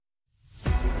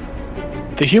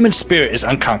The human spirit is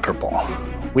unconquerable.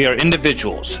 We are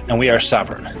individuals and we are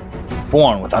sovereign,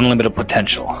 born with unlimited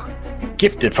potential,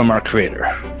 gifted from our Creator.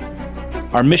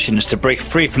 Our mission is to break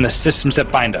free from the systems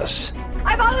that bind us.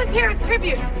 I volunteer as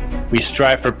tribute. We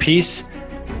strive for peace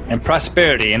and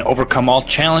prosperity and overcome all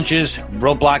challenges,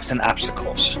 roadblocks, and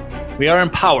obstacles. We are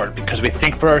empowered because we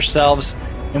think for ourselves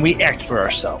and we act for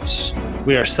ourselves.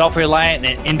 We are self-reliant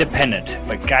and independent,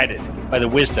 but guided by the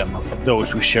wisdom of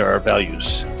those who share our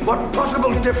values. What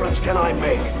possible difference can I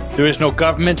make? There is no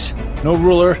government, no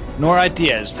ruler, nor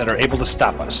ideas that are able to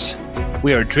stop us.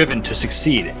 We are driven to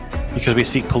succeed because we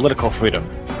seek political freedom,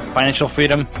 financial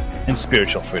freedom, and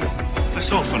spiritual freedom.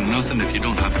 It's all for nothing if you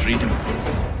don't have freedom.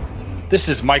 This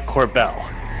is Mike Corbell,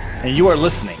 and you are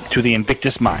listening to The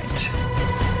Invictus Mind.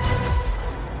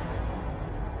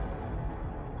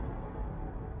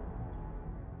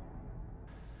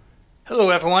 Hello,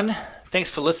 everyone. Thanks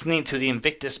for listening to the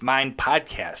Invictus Mind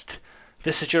podcast.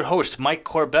 This is your host, Mike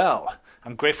Corbell.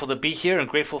 I'm grateful to be here and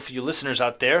grateful for you listeners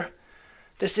out there.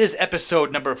 This is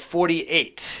episode number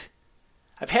 48.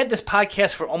 I've had this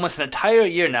podcast for almost an entire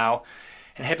year now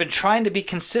and have been trying to be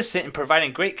consistent in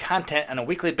providing great content on a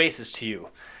weekly basis to you,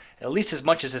 at least as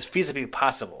much as is feasibly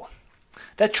possible.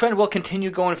 That trend will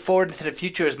continue going forward into the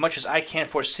future as much as I can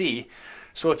foresee,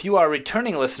 so if you are a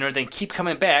returning listener, then keep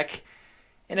coming back.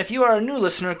 And if you are a new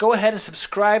listener, go ahead and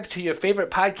subscribe to your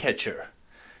favorite podcatcher.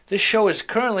 This show is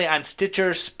currently on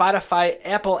Stitcher, Spotify,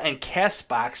 Apple, and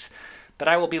CastBox, but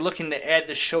I will be looking to add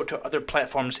this show to other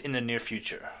platforms in the near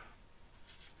future.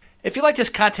 If you like this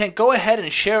content, go ahead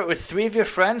and share it with 3 of your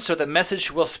friends so the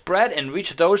message will spread and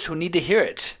reach those who need to hear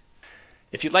it.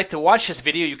 If you'd like to watch this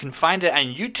video, you can find it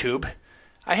on YouTube.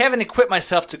 I haven't equipped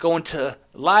myself to go into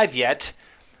live yet,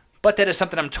 but that is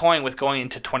something I'm toying with going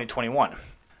into 2021.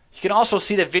 You can also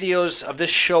see the videos of this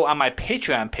show on my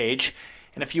Patreon page,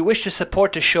 and if you wish to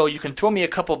support the show, you can throw me a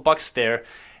couple bucks there,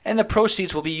 and the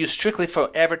proceeds will be used strictly for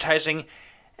advertising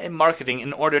and marketing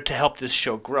in order to help this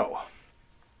show grow.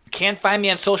 You can find me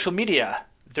on social media.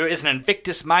 There is an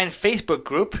Invictus Mind Facebook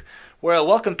group where I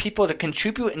welcome people to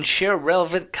contribute and share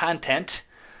relevant content.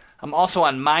 I'm also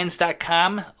on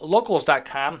Minds.com,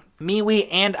 Locals.com, MeWe,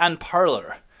 and on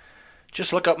Parler.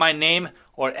 Just look up my name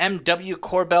or MW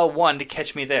Corbell1 to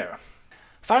catch me there.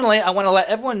 Finally, I want to let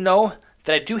everyone know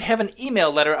that I do have an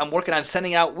email letter I'm working on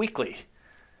sending out weekly.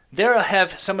 There I'll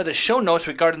have some of the show notes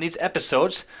regarding these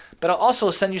episodes, but I'll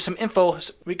also send you some info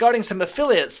regarding some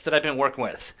affiliates that I've been working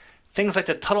with. Things like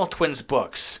the Tunnel Twins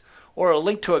books, or a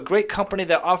link to a great company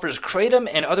that offers Kratom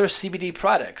and other CBD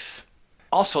products.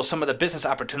 Also, some of the business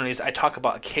opportunities I talk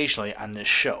about occasionally on this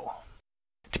show.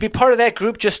 To be part of that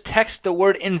group, just text the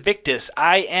word Invictus,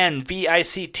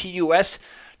 INVICTUS,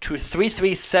 to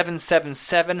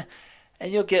 33777,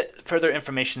 and you'll get further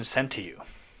information sent to you.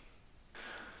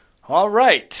 All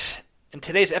right. In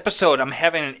today's episode, I'm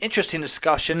having an interesting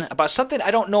discussion about something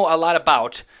I don't know a lot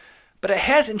about, but it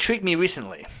has intrigued me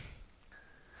recently.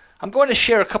 I'm going to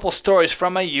share a couple stories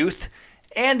from my youth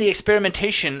and the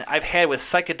experimentation I've had with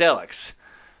psychedelics,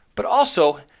 but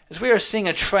also as we are seeing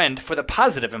a trend for the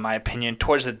positive, in my opinion,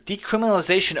 towards the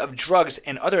decriminalization of drugs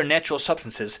and other natural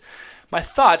substances, my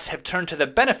thoughts have turned to the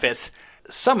benefits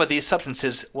some of these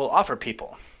substances will offer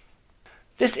people.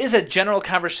 This is a general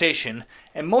conversation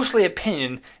and mostly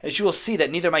opinion, as you will see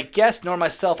that neither my guest nor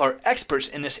myself are experts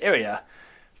in this area,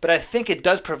 but I think it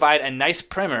does provide a nice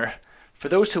primer for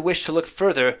those who wish to look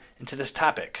further into this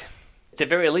topic. At the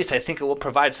very least, I think it will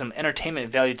provide some entertainment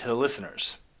value to the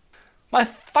listeners. My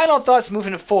final thoughts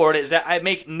moving forward is that I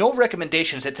make no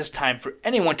recommendations at this time for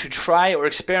anyone to try or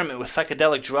experiment with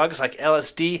psychedelic drugs like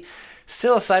LSD,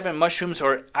 psilocybin mushrooms,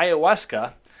 or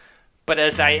ayahuasca, but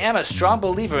as I am a strong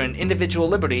believer in individual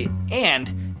liberty and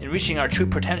in reaching our true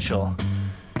potential,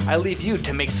 I leave you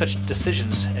to make such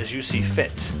decisions as you see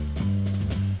fit.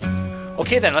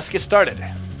 Okay then, let's get started.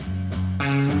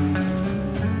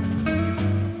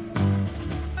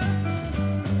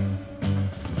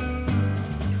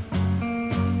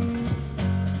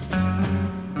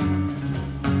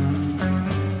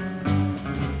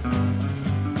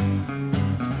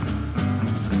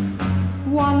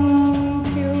 One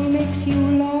pill makes you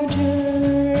larger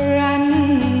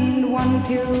and one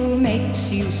pill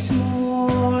makes you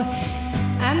small,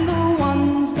 and the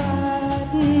ones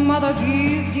that mother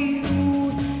gives you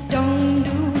don't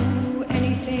do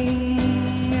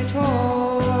anything at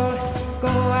all. Go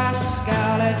ask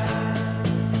Alice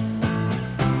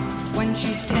when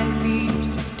she's 10 feet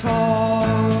tall.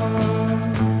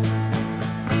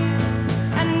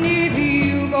 And if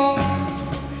you go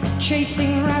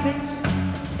chasing rabbits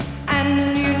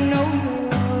and you know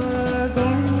you're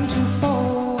going to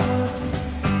fall,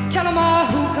 tell 'em a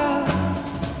hookah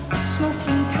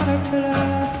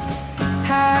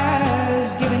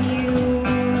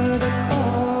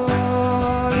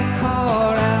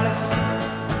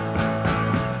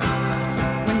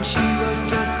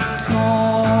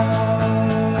small.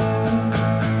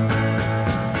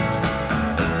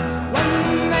 When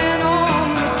the men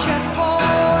on the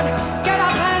chessboard get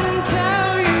up and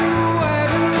tell you where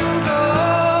to go,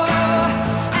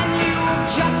 and you've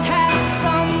just had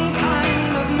some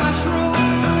kind of mushroom,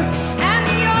 and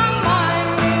your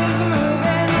mind is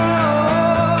moving low,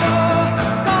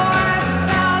 go ask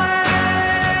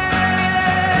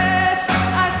Alice,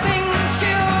 I think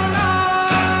she'll know.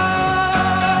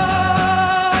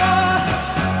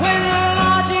 When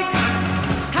logic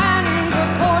and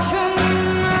proportion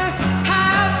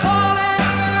have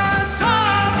fallen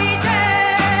sloppy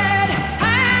dead,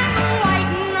 and the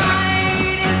white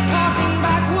knight is talking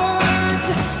backwards,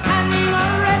 and the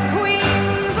red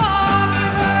queen's off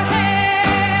with her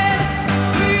head,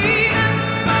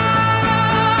 remember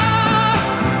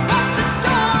what the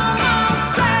dormouse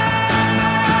said.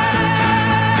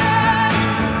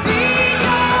 Feed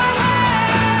your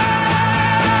head,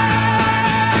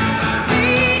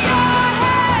 feed your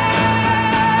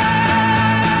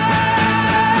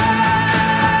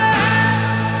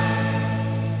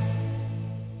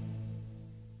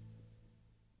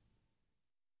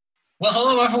Well,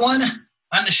 hello, everyone.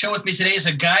 On the show with me today is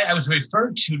a guy I was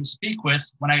referred to speak with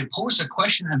when I posed a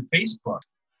question on Facebook.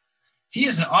 He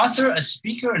is an author, a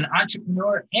speaker, an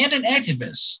entrepreneur, and an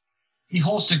activist. He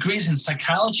holds degrees in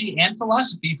psychology and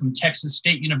philosophy from Texas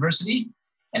State University,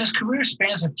 and his career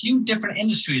spans a few different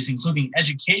industries, including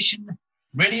education,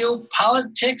 radio,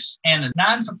 politics, and a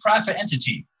non-for-profit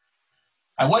entity.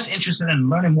 I was interested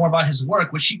in learning more about his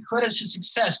work, which he credits his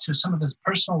success to some of his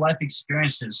personal life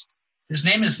experiences. His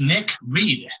name is Nick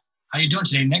Reed. How you doing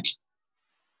today, Nick?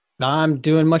 I'm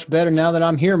doing much better now that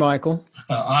I'm here, Michael.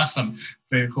 Awesome.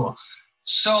 Very cool.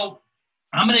 So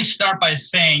I'm going to start by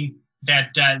saying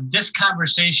that this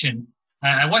conversation,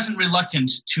 I wasn't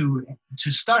reluctant to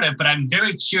start it, but I'm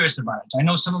very curious about it. I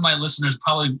know some of my listeners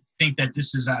probably think that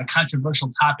this is a controversial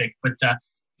topic, but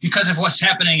because of what's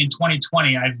happening in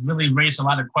 2020, I've really raised a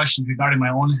lot of questions regarding my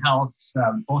own health,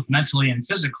 both mentally and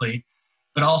physically,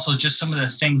 but also just some of the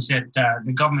things that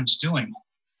the government's doing.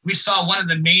 We saw one of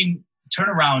the main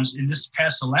turnarounds in this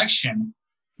past election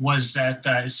was that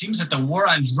it seems that the war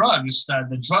on drugs,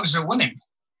 the drugs are winning.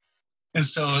 And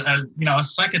so,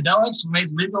 psychedelics were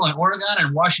made legal in Oregon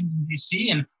and Washington,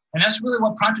 D.C., and that's really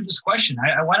what prompted this question.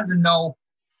 I wanted to know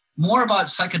more about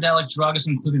psychedelic drugs,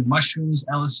 including mushrooms,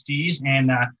 LSDs, and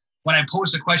when I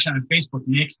posed a question on Facebook,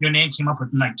 Nick, your name came up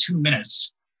within like 2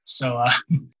 minutes. So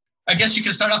I guess you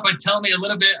can start off by telling me a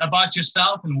little bit about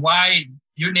yourself and why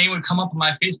your name would come up on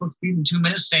my Facebook feed in 2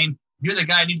 minutes saying, you're the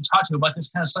guy I need to talk to about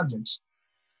this kind of subject.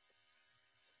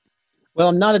 Well,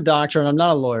 I'm not a doctor and I'm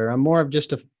not a lawyer. I'm more of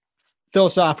just a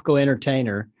philosophical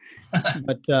entertainer.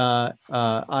 But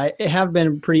I have been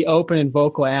a pretty open and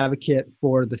vocal advocate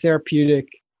for the therapeutic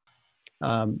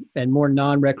and more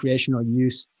non-recreational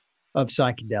use of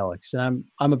psychedelics. And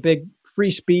I'm a big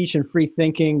free speech and free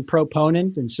thinking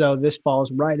proponent. And so this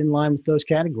falls right in line with those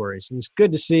categories. And it's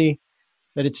good to see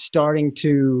that it's starting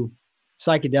to,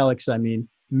 psychedelics, I mean,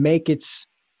 make its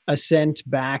ascent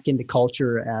back into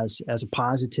culture as a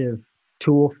positive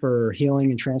tool for healing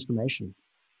and transformation.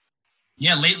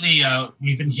 Yeah, lately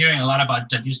we've been hearing a lot about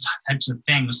these types of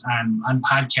things on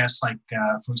podcasts. Like,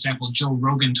 for example, Joe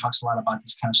Rogan talks a lot about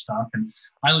this kind of stuff. And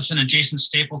I listened to Jason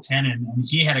Stapleton, and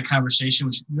he had a conversation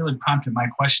which really prompted my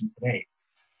question today.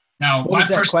 Now, what was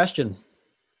that question?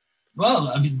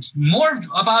 Well, I mean, more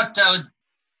about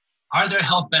are there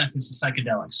health benefits to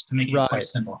psychedelics, to make it quite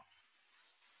simple.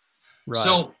 Right.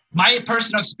 So my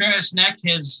personal experience, Nick,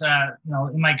 is,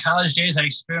 in my college days, I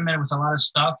experimented with a lot of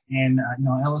stuff, and,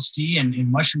 LSD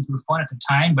and mushrooms were fun at the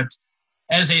time. But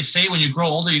as they say, when you grow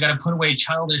older, you got to put away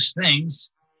childish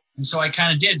things. And so I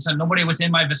kind of did. So nobody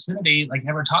within my vicinity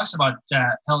ever talks about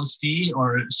LSD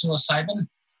or psilocybin.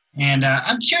 And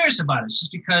I'm curious about it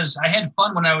just because I had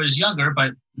fun when I was younger,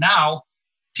 but now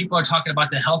people are talking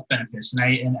about the health benefits. And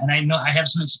I know I have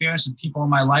some experience with people in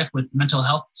my life with mental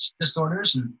health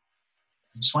disorders, and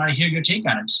I just want to hear your take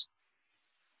on it.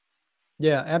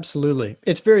 Yeah, absolutely.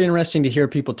 It's very interesting to hear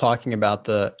people talking about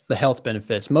the health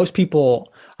benefits. Most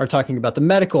people are talking about the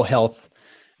medical health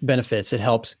benefits. It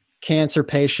helps cancer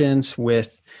patients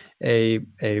with a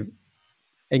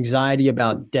anxiety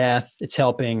about death. It's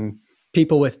helping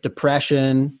people with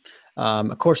depression.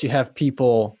 Of course, you have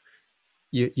people,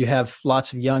 you have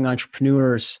lots of young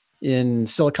entrepreneurs in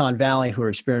Silicon Valley who are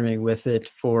experimenting with it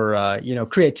for,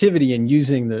 creativity and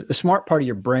using the smart part of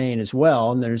your brain as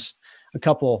well. And there's a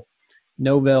couple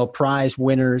Nobel Prize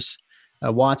winners,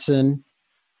 Watson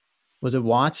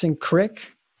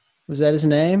Crick? Was that his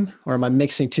name? Or am I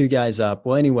mixing two guys up?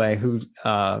 Well, anyway, who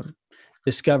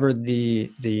discovered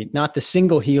the not the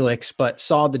single helix, but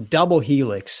saw the double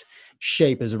helix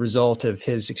shape as a result of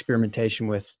his experimentation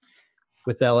with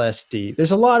LSD.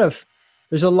 There's a lot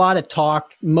of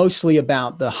talk, mostly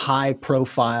about the high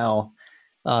profile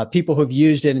people who have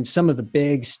used it, and some of the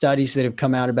big studies that have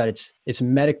come out about its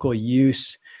medical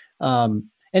use. And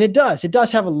it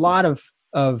does have a lot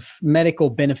of medical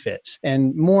benefits,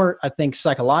 and more, I think,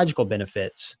 psychological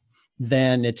benefits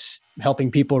than it's helping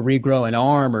people regrow an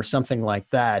arm or something like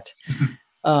that.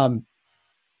 But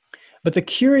the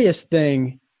curious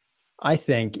thing, I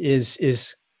think,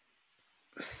 is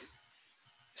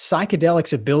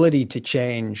psychedelics' ability to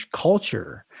change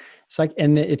culture.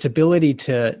 And its ability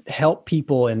to help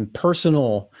people in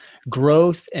personal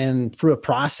growth and through a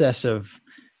process of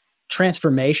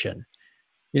transformation.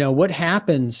 What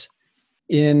happens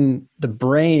in the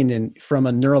brain and from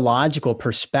a neurological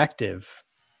perspective,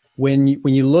 when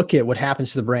you look at what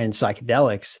happens to the brain in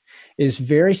psychedelics, is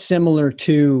very similar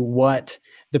to what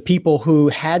the people who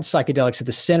had psychedelics at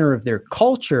the center of their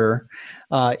culture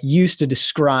used to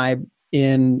describe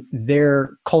in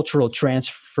their cultural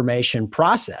transformation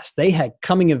process. They had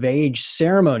coming of age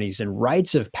ceremonies and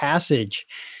rites of passage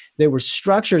that were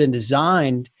structured and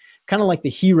designed kind of like the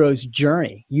hero's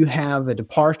journey. You have a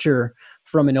departure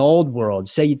from an old world.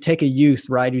 Say you take a youth,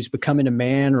 right, who's becoming a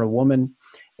man or a woman,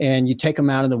 and you take them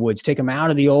out of the woods, take them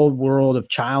out of the old world of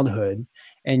childhood,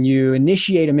 and you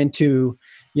initiate them into,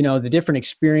 the different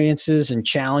experiences and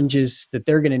challenges that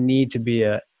they're going to need to be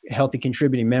a healthy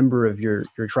contributing member of your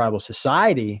tribal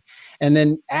society. And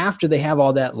then after they have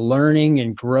all that learning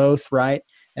and growth, right,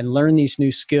 and learn these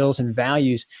new skills and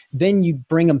values, then you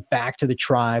bring them back to the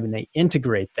tribe and they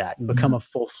integrate that and become a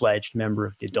full-fledged member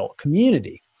of the adult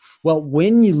community. Well,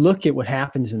 when you look at what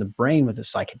happens in the brain with a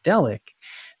psychedelic,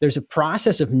 there's a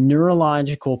process of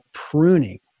neurological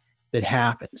pruning that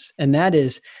happens. And that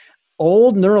is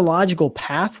old neurological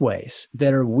pathways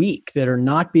that are weak, that are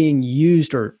not being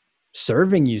used or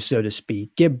serving you, so to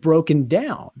speak, get broken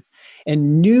down.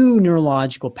 And new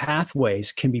neurological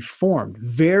pathways can be formed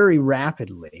very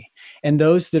rapidly. And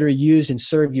those that are used and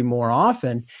serve you more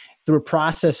often through a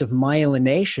process of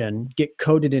myelination get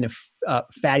coated in a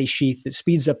fatty sheath that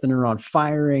speeds up the neuron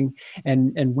firing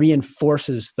and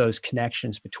reinforces those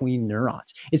connections between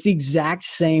neurons. It's the exact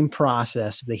same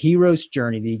process of the hero's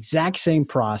journey, the exact same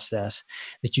process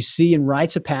that you see in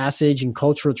rites of passage and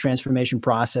cultural transformation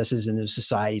processes in the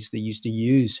societies that used to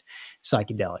use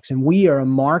psychedelics. And we are a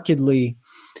markedly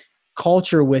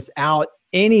culture without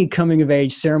any coming of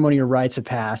age ceremony or rites of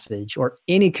passage or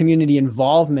any community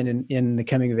involvement in the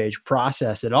coming of age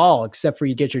process at all, except for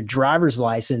you get your driver's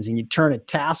license and you turn a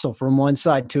tassel from one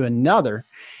side to another.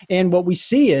 And what we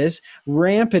see is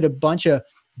rampant a bunch of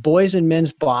boys and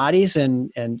men's bodies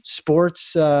and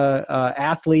sports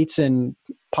athletes and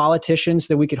politicians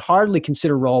that we could hardly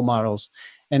consider role models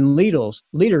and leaders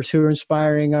who are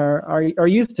inspiring our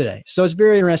youth today. So it's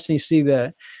very interesting to see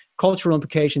the cultural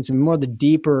implications and more the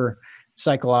deeper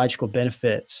psychological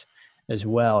benefits as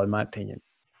well, in my opinion.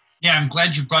 Yeah, I'm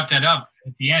glad you brought that up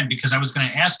at the end, because I was going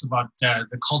to ask about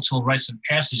the cultural rites of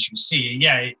passage you see.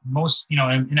 Yeah, most,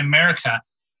 in America,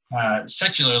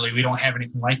 secularly, we don't have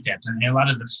anything like that. And a lot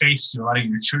of the faiths, a lot of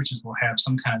your churches will have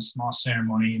some kind of small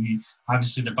ceremony. I mean,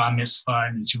 obviously the bar mitzvah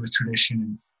and the Jewish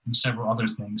tradition and several other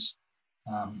things.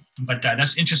 But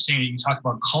that's interesting that you talk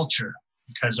about culture,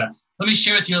 because let me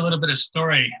share with you a little bit of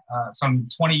story from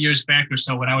 20 years back or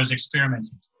so when I was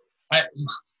experimenting.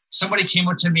 Somebody came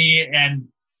up to me and,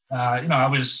 I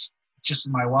was just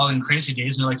in my wild and crazy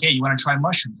days. And they're like, hey, you want to try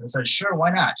mushrooms? I said, sure,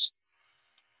 why not?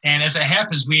 And as it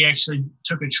happens, we actually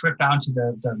took a trip down to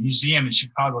the museum in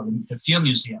Chicago, the Field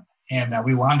Museum. And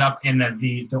we wound up in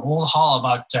the old hall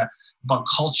about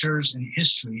cultures and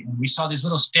history. And we saw these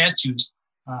little statues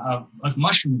of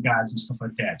mushroom gods and stuff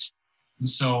like that. And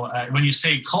so when you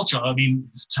say culture, I mean,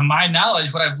 to my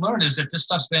knowledge, what I've learned is that this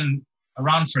stuff's been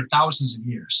around for thousands of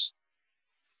years.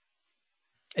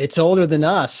 It's older than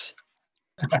us.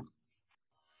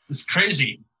 It's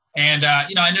crazy. And,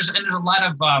 and there's a lot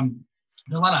of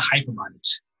hype about it.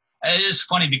 It is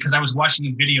funny because I was watching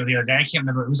a video the other day. I can't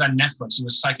remember. It was on Netflix. It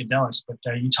was Psychedelics. But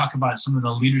you talk about some of the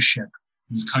leadership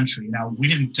in this country. Now, we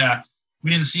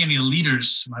didn't see any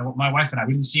leaders, my wife and I,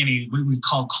 we didn't see any what we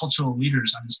call cultural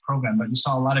leaders on this program, but you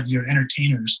saw a lot of your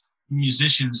entertainers,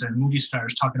 musicians and movie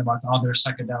stars talking about all their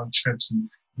psychedelic trips and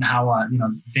how,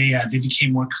 they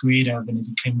became more creative and they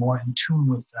became more in tune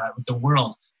with the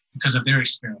world because of their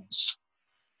experience.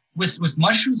 With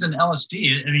mushrooms and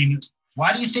LSD, I mean,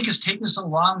 why do you think it's taken so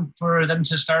long for them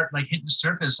to start hitting the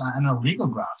surface on a legal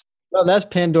ground? Well, that's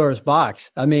Pandora's box.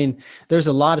 I mean, there's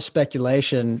a lot of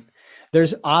speculation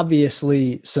there's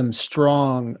obviously some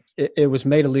strong, it was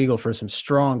made illegal for some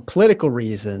strong political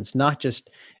reasons, not just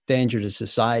danger to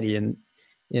society. And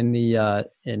in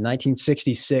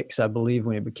 1966, I believe,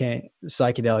 when it became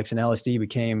psychedelics and LSD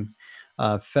became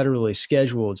a federally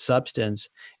scheduled substance,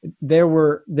 there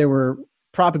were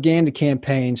propaganda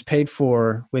campaigns paid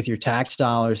for with your tax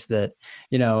dollars that,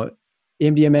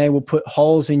 MDMA will put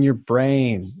holes in your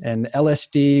brain, and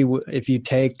LSD, if you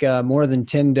take more than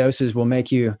 10 doses, will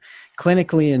make you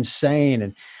clinically insane.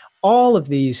 And all of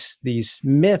these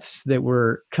myths that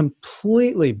were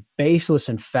completely baseless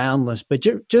and foundless, but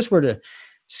just were to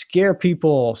scare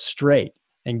people straight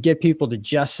and get people to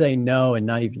just say no and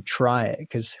not even try it.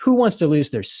 Because who wants to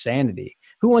lose their sanity?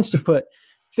 Who wants to put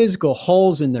physical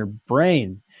holes in their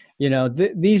brain?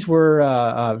 These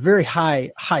were very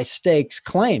high stakes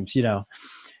claims,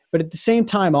 but at the same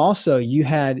time, also you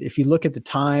had, if you look at the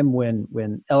time when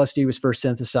LSD was first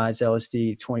synthesized,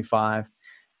 LSD 25,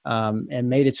 and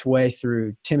made its way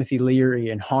through Timothy Leary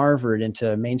and Harvard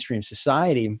into mainstream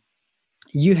society,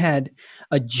 you had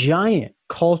a giant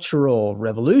cultural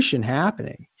revolution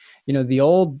happening. The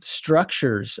old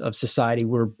structures of society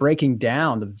were breaking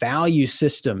down. The value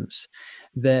systems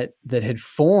that had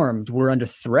formed were under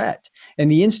threat. And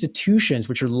the institutions,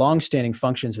 which are longstanding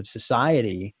functions of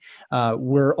society,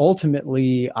 were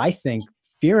ultimately, I think,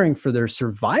 fearing for their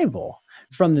survival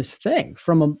from this thing,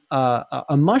 from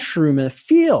a mushroom in a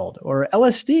field or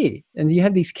LSD. And you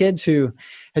have these kids who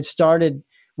had started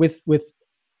with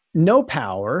no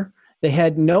power, they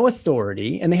had no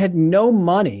authority, and they had no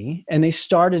money, and they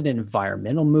started an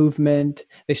environmental movement.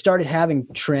 They started having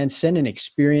transcendent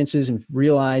experiences and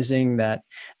realizing that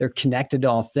they're connected to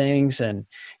all things. And,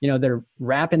 they're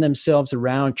wrapping themselves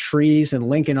around trees and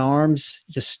linking arms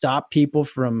to stop people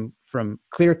from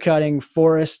clear-cutting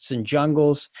forests and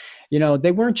jungles.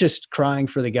 They weren't just crying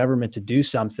for the government to do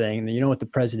something, what the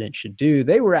president should do.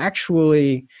 They were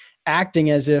actually acting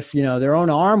as if, their own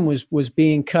arm was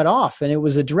being cut off. And it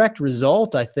was a direct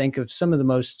result, I think, of some of the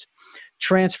most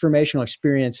transformational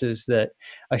experiences that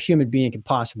a human being could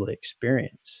possibly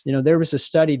experience. There was a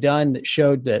study done that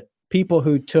showed that people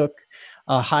who took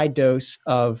a high dose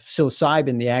of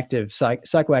psilocybin, the active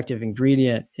psychoactive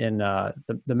ingredient in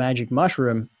the magic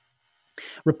mushroom,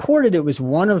 reported it was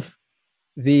one of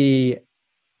the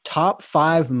top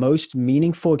 5 most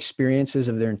meaningful experiences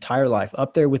of their entire life,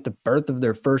 up there with the birth of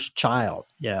their first child,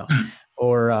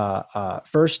 or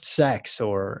first sex,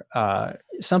 or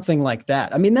something like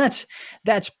that. I mean, that's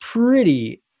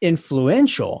pretty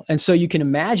influential. And so you can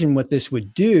imagine what this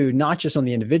would do, not just on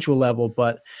the individual level,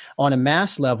 but on a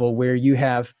mass level, where you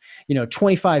have,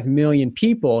 25 million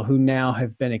people who now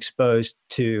have been exposed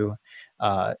to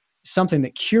something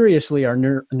that, curiously, our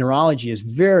neurology is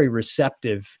very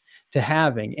receptive to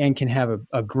having, and can have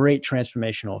a great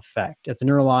transformational effect at the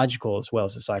neurological as well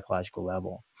as the psychological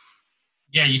level.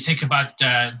 Yeah, you think about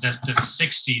the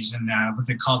 60s and what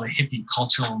they call the hippie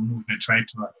cultural movement, right?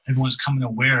 Everyone's coming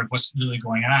aware of what's really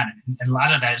going on, and a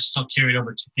lot of that is still carried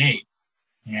over today.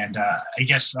 And I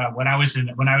guess when I was in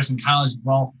college,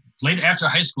 well, late after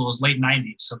high school, it was late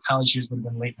 90s, so college years would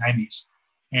have been late 90s.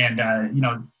 And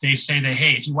they say that,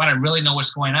 hey, if you want to really know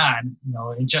what's going on,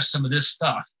 ingest some of this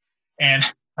stuff. And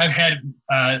I've had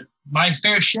my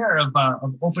fair share of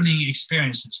opening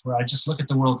experiences where I just look at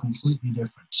the world completely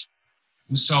different.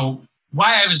 And so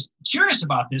why I was curious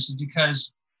about this is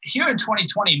because here in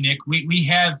 2020, Nick, we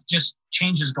have just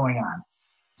changes going on.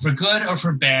 For good or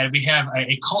for bad, we have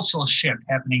a cultural shift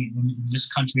happening in this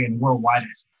country and worldwide.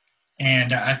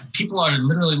 And people are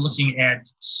literally looking at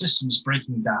systems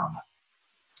breaking down.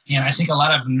 And I think a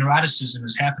lot of neuroticism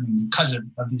is happening because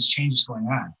of these changes going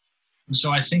on. And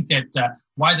so I think that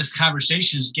why this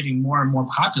conversation is getting more and more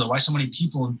popular, why so many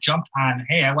people jumped on,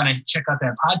 hey, I want to check out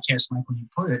that podcast, Mike, when you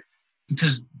put it,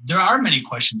 because there are many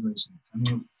questions raised. I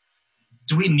mean,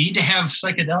 do we need to have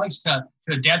psychedelics to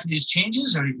adapt to these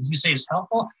changes, or do you say it's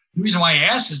helpful? The reason why I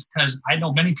ask is because I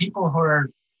know many people who are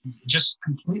just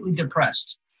completely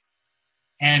depressed.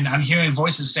 And I'm hearing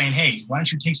voices saying, hey, why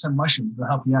don't you take some mushrooms to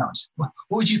help you out? What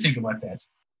would you think about that?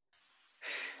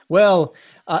 Well,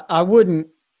 I wouldn't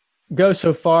go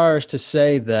so far as to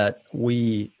say that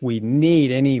we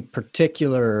need any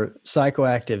particular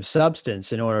psychoactive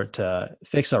substance in order to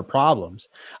fix our problems.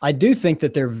 I do think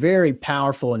that they're very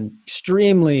powerful and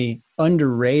extremely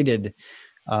underrated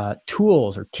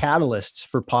tools or catalysts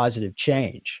for positive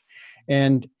change.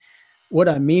 And what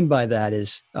I mean by that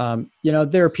is,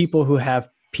 there are people who have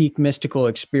peak mystical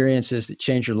experiences that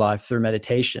change your life through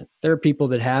meditation. There are people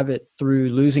that have it through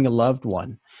losing a loved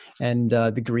one and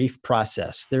the grief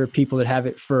process. There are people that have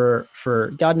it for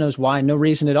God knows why, no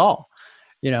reason at all,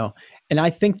 and I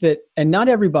think that, and not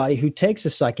everybody who takes a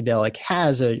psychedelic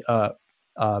has a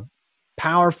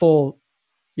powerful,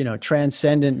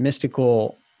 transcendent,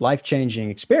 mystical,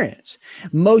 life-changing experience.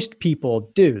 Most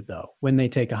people do, though, when they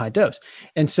take a high dose.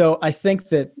 And so I think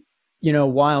that,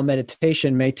 while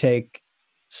meditation may take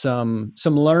some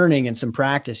learning and some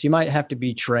practice, you might have to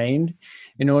be trained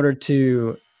in order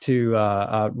to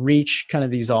reach kind of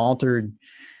these altered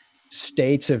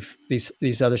states of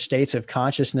these other states of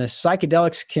consciousness.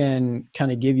 Psychedelics can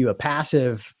kind of give you a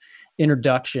passive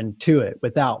introduction to it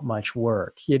without much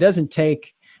work. It doesn't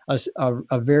take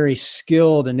a very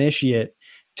skilled initiate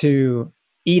to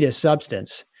eat a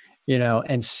substance,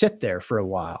 and sit there for a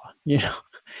while.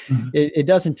 Mm-hmm. It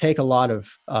doesn't take a lot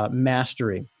of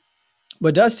mastery.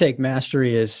 What does take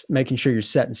mastery is making sure you're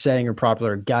setting your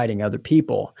properly, or guiding other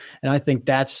people. And I think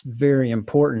that's very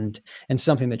important, and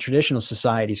something that traditional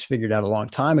societies figured out a long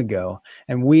time ago.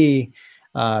 And we,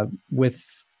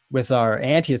 with our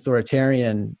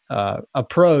anti-authoritarian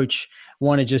approach,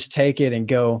 want to just take it and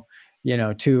go,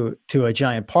 to a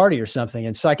giant party or something.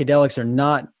 And psychedelics are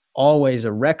not always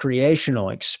a recreational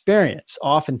experience.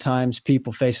 Oftentimes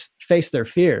people face their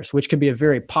fears, which can be a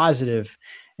very positive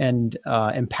and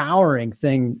empowering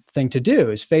thing to do,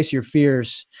 is face your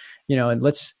fears,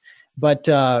 but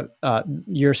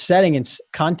your setting and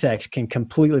context can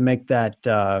completely make that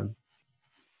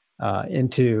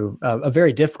into a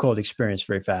very difficult experience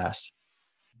very fast.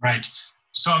 Right.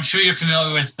 So I'm sure you're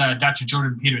familiar with Dr.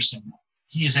 Jordan Peterson.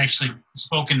 He has actually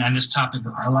spoken on this topic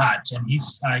a lot, and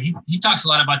he talks a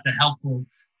lot about the healthful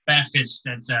benefits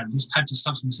that these types of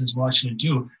substances will actually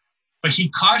do. But he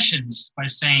cautions by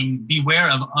saying, beware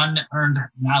of unearned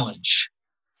knowledge,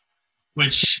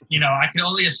 which, I can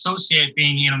only associate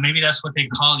being, maybe that's what they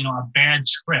call, a bad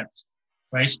trip,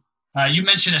 right? You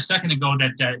mentioned a second ago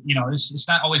that, it's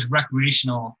not always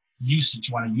recreational use that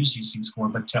you want to use these things for,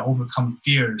 but to overcome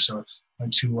fears or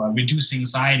to reduce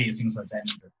anxiety and things like that.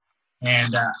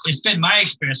 And it's been my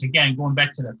experience, again, going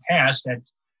back to the past, that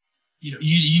you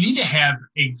need to have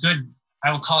a good,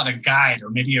 I would call it a guide, or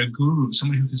maybe a guru,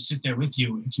 somebody who can sit there with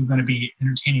you if you're going to be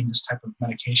entertaining this type of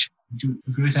medication. Would you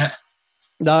agree with that?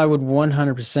 I would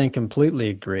 100% completely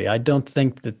agree. I don't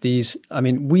think that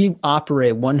we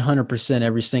operate 100%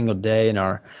 every single day in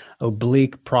our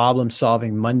oblique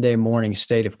problem-solving Monday morning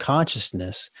state of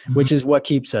consciousness, mm-hmm. which is what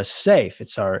keeps us safe.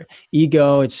 It's our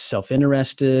ego, it's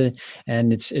self-interested,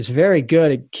 and it's very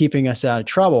good at keeping us out of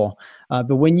trouble.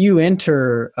 But when you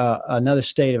enter another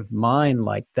state of mind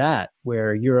like that,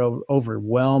 where you're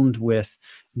overwhelmed with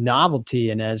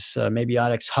novelty, and as maybe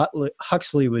Aldous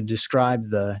Huxley would describe,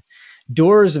 the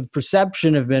doors of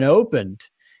perception have been opened.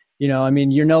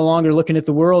 You're no longer looking at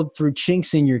the world through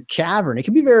chinks in your cavern. It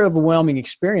can be a very overwhelming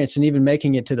experience, and even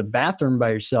making it to the bathroom by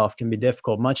yourself can be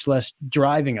difficult, much less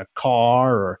driving a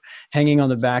car or hanging on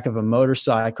the back of a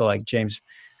motorcycle, like James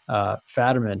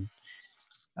Fadiman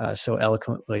so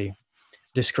eloquently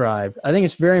described. I think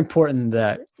it's very important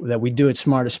that we do it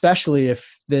smart, especially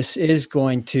if this is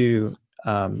going to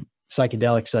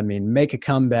psychedelics, make a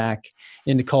comeback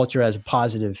into culture as a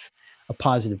positive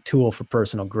tool for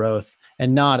personal growth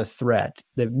and not a threat.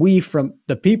 That we, from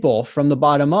the people from the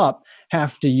bottom up,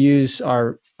 have to use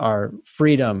our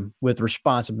freedom with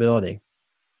responsibility.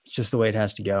 It's just the way it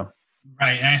has to go.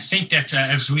 Right. And I think that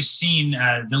as we've seen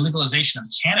the legalization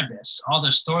of cannabis, all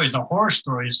the stories, the horror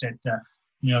stories that,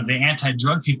 the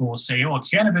anti-drug people will say, oh,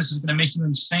 cannabis is going to make you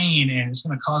insane and it's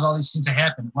going to cause all these things to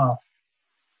happen. Well,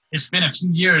 it's been a few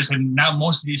years, and now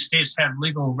most of these states have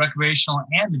legal recreational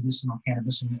and medicinal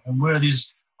cannabis. And where are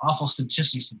these awful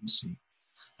statistics that you see?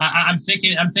 I'm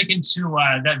thinking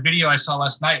to that video I saw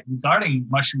last night regarding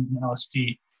mushrooms and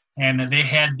LSD, and they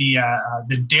had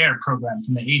the DARE program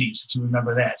from the 80s, if you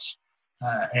remember that.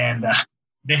 And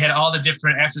they had all the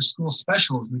different after-school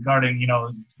specials regarding,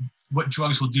 what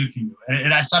drugs will do for you.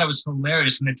 And I thought it was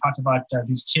hilarious when they talked about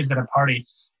these kids at a party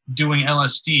doing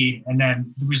LSD, and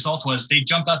then the result was they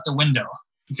jumped out the window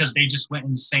because they just went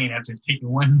insane after taking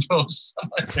one dose,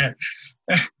 something like that.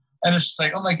 And it's just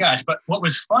like, oh my gosh. But what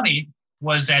was funny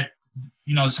was that,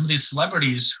 some of these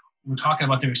celebrities were talking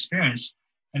about their experience,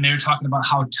 and they were talking about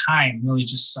how time really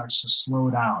just starts to slow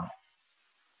down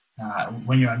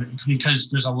because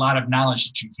there's a lot of knowledge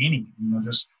that you're gaining.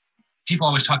 There's people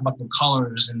always talk about the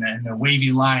colors and the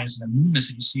wavy lines and the movements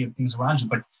that you see of things around you,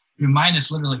 but your mind is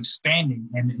literally expanding,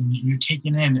 and you're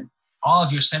taking in all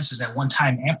of your senses at one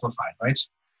time, amplified, right?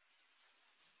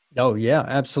 Oh, yeah,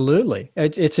 absolutely.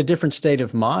 It's a different state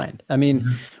of mind.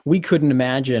 Mm-hmm. We couldn't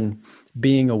imagine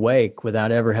being awake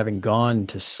without ever having gone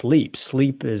to sleep.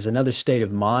 Sleep is another state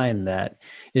of mind that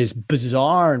is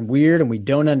bizarre and weird, and we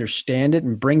don't understand it,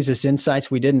 and brings us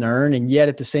insights we didn't earn. And yet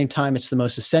at the same time, it's the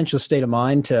most essential state of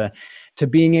mind to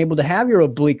being able to have your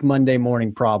oblique Monday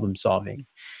morning problem solving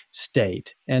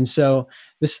state. And so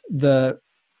the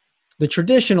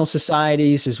traditional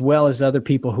societies, as well as other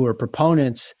people who are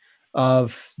proponents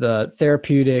of the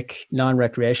therapeutic,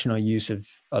 non-recreational use of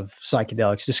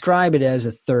psychedelics, describe it as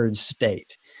a third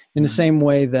state, in the same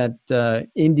way that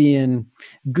Indian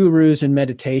gurus and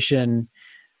meditation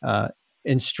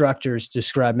instructors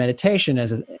describe meditation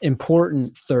as an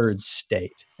important third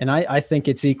state. And I think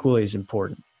it's equally as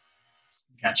important.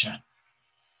 Gotcha.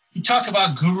 You talk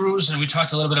about gurus, and we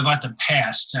talked a little bit about the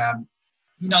past.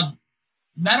 Not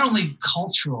only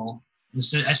cultural,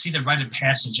 I see the rite of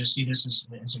passage. I see this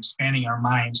as expanding our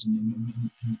minds and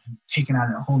taking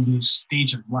on a whole new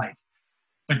stage of life.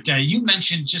 But you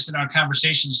mentioned just in our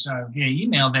conversations via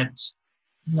email that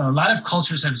a lot of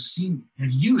cultures have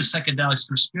used psychedelics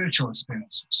for spiritual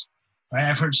experiences. Right?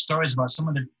 I've heard stories about some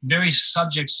of the very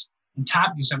subjects and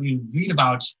topics that we read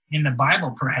about in the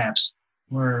Bible, perhaps,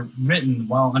 were written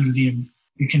while under the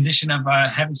condition of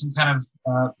having some kind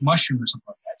of mushroom or something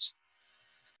like that.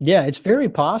 Yeah, it's very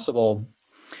possible.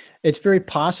 It's very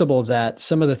possible that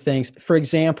some of the things, for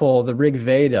example, the Rig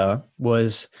Veda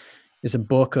is a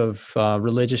book of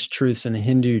religious truths in the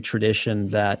Hindu tradition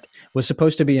that was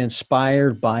supposed to be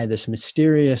inspired by this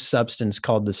mysterious substance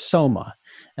called the soma.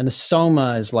 And the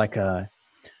soma is like a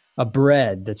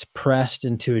bread that's pressed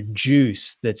into a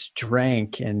juice that's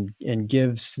drank and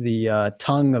gives the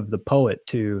tongue of the poet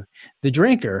to the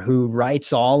drinker, who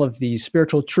writes all of these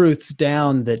spiritual truths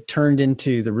down that turned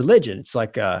into the religion. It's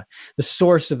like the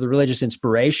source of the religious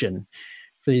inspiration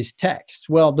for these texts.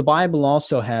 Well, the Bible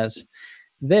also has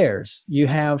theirs. You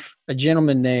have a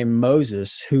gentleman named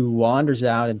Moses who wanders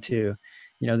out into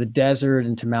the desert,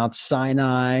 into Mount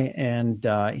Sinai, and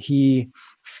he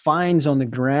finds on the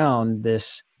ground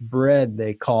this bread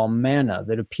they call manna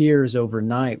that appears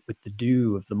overnight with the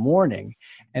dew of the morning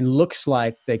and looks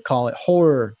like, they call it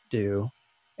horror dew,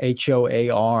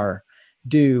 HOAR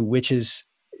dew, which is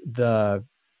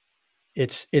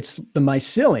it's the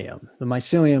mycelium. The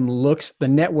mycelium the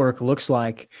network looks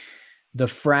like the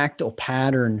fractal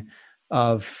pattern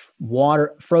of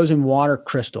frozen water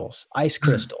crystals, ice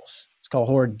crystals. It's called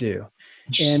horror dew.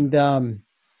 And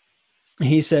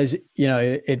he says,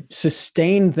 it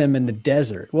sustained them in the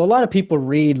desert. Well, a lot of people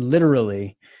read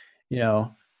literally,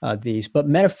 these, but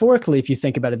metaphorically, if you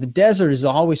think about it, the desert has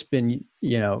always been,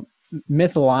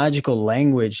 mythological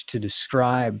language to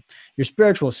describe your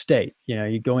spiritual state.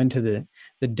 You go into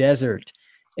the desert,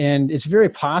 and it's very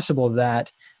possible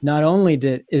that not only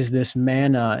is this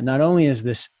manna, not only is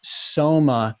this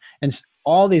soma, and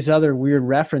all these other weird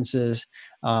references,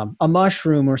 a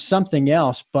mushroom or something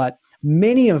else, but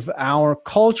many of our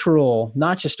cultural,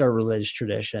 not just our religious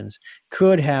traditions,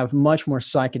 could have much more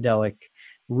psychedelic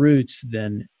roots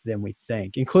than we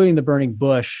think, including the burning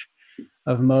bush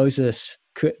of Moses.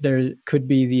 There could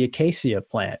be the acacia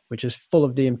plant, which is full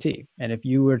of DMT. And if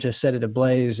you were to set it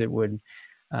ablaze, it would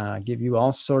give you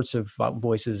all sorts of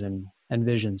voices and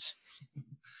visions.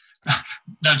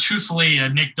 Now, truthfully,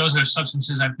 Nick, those are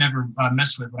substances I've never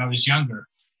messed with when I was younger.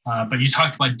 But you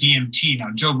talked about DMT. Now,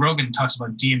 Joe Rogan talks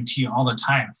about DMT all the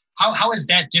time. How is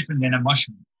that different than a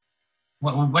mushroom?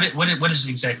 What is it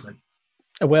exactly?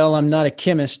 Well, I'm not a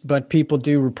chemist, but people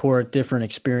do report different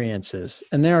experiences.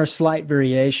 And there are slight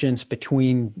variations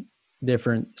between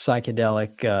different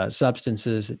psychedelic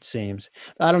substances, it seems.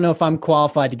 I don't know if I'm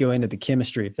qualified to go into the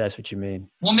chemistry, if that's what you mean.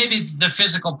 Well, maybe the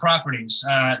physical properties.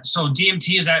 So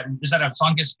DMT, is that a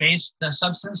fungus-based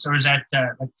substance, or is that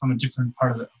like from a different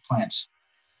part of the plant?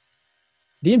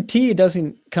 DMT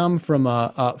doesn't come from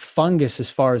a fungus, as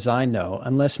far as I know,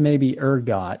 unless maybe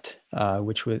ergot,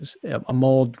 which was a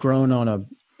mold grown on a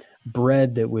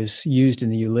bread that was used in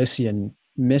the Elysian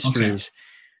Mysteries. Okay.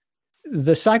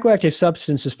 The psychoactive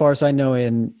substance, as far as I know,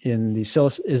 in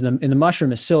the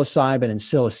mushroom is psilocybin and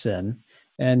psilocin,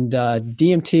 and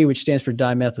DMT, which stands for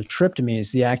dimethyltryptamine,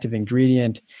 is the active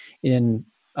ingredient in,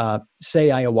 say,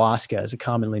 ayahuasca, is a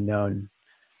commonly known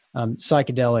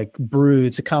psychedelic brew.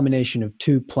 It's a combination of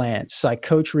two plants,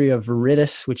 Psychotria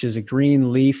viridis, which is a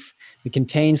green leaf that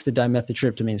contains the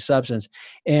dimethyltryptamine substance,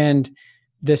 and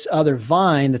this other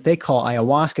vine that they call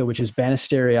ayahuasca, which is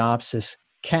Banisteriopsis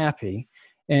caapi.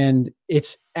 And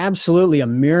it's absolutely a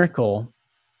miracle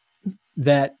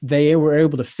that they were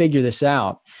able to figure this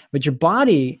out. But your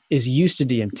body is used to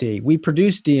DMT. We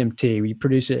produce DMT. We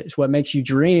produce it. It's what makes you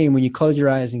dream when you close your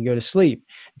eyes and go to sleep.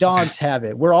 Dogs have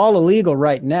it. We're all illegal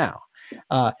right now.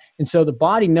 And so the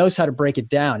body knows how to break it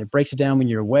down. It breaks it down when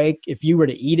you're awake. If you were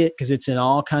to eat it, because it's in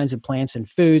all kinds of plants and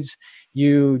foods,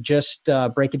 you just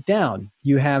break it down.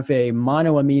 You have a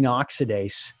monoamine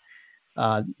oxidase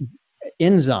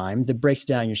enzyme that breaks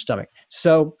down your stomach.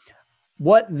 So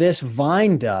what this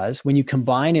vine does when you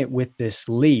combine it with this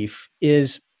leaf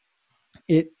is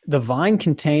the vine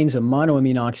contains a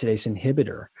monoamine oxidase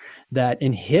inhibitor that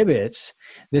inhibits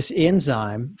this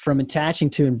enzyme from attaching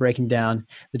to and breaking down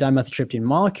the dimethyltryptamine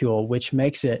molecule, which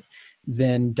makes it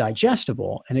then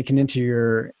digestible, and it can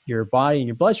enter your body and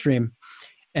your bloodstream.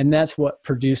 And that's what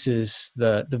produces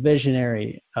the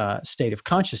visionary state of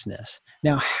consciousness.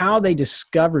 Now, how they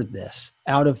discovered this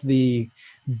out of the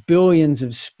billions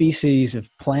of species of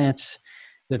plants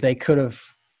that they could have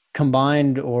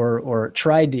combined or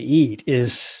tried to eat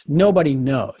is nobody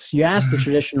knows. You ask the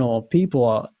traditional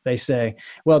people, they say,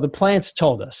 well, the plants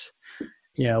told us,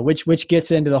 which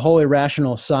gets into the whole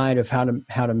irrational side of how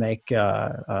to make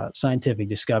scientific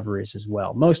discoveries as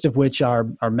well. Most of which are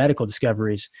medical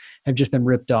discoveries have just been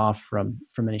ripped off from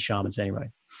many shamans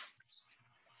anyway.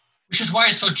 Which is why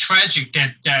it's so tragic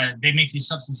that they make these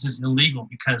substances illegal,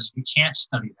 because we can't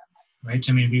study them. Right.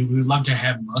 I mean, we would love to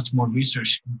have much more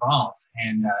research involved,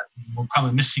 and we're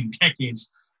probably missing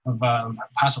decades of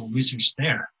possible research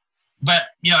there. But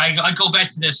I go back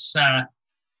to this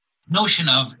notion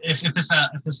of if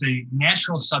it's a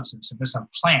natural substance, if it's a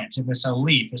plant, if it's a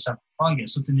leaf, it's a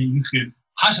fungus, something that you could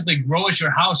possibly grow at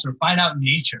your house or find out in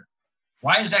nature.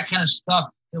 Why is that kind of stuff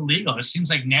illegal? It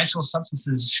seems like natural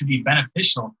substances should be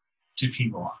beneficial to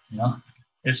people.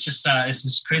 It's just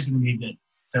crazy to me that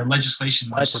the legislation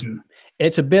wants to.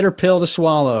 It's a bitter pill to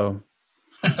swallow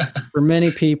for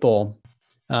many people.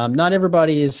 Not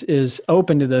everybody is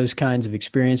open to those kinds of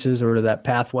experiences or to that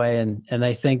pathway, and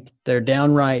they think they're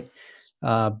downright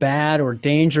bad or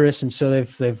dangerous, and so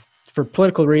they've for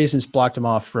political reasons blocked them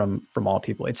off from all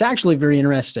people. It's actually very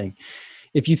interesting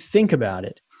if you think about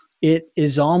it. It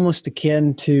is almost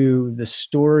akin to the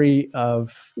story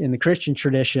of, in the Christian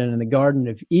tradition, in the Garden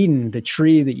of Eden, the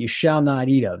tree that you shall not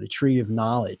eat of, the tree of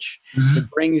knowledge, that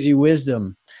brings you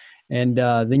wisdom. And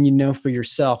then you know for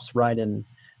yourselves right and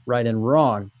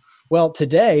wrong. Well,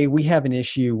 today we have an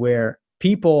issue where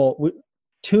people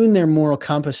tune their moral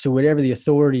compass to whatever the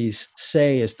authorities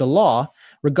say is the law,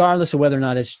 regardless of whether or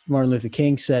not, as Martin Luther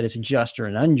King said, it's a just or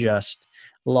an unjust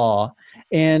law,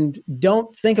 and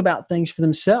don't think about things for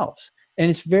themselves.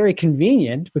 And it's very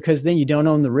convenient because then you don't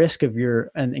own the risk of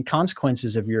and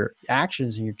consequences of your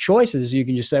actions and your choices. You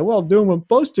can just say, well, I'm doing what I'm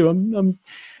supposed to.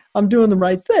 I'm doing the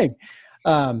right thing.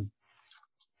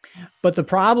 But the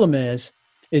problem is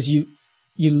you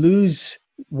lose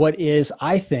what is,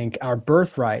 I think, our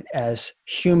birthright as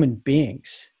human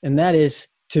beings. And that is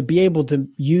to be able to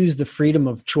use the freedom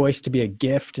of choice to be a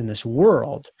gift in this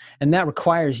world. And that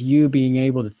requires you being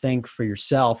able to think for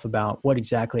yourself about what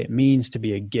exactly it means to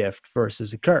be a gift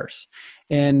versus a curse.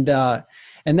 And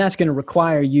that's going to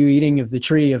require you eating of the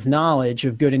tree of knowledge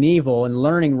of good and evil and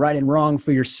learning right and wrong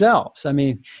for yourselves. I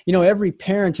mean, every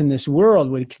parent in this world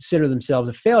would consider themselves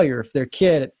a failure if their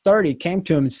kid at 30 came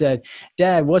to him and said,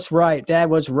 Dad, what's right? Dad,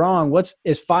 what's wrong?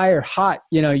 Is fire hot?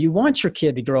 You want your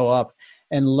kid to grow up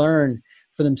and learn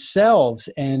for themselves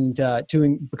and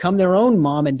to become their own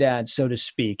mom and dad, so to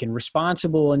speak, and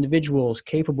responsible individuals,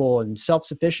 capable and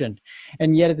self-sufficient.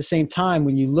 And yet at the same time,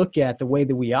 when you look at the way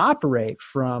that we operate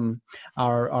from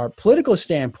our political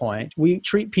standpoint, we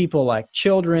treat people like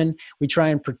children. We try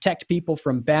and protect people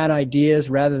from bad ideas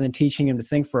rather than teaching them to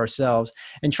think for ourselves,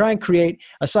 and try and create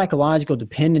a psychological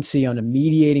dependency on a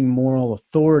mediating moral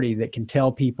authority that can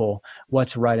tell people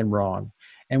what's right and wrong.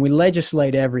 And we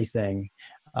legislate everything.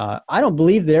 I don't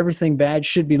believe that everything bad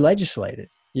should be legislated.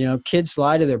 Kids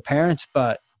lie to their parents,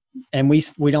 and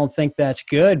we don't think that's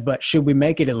good, but should we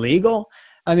make it illegal?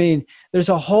 I mean, there's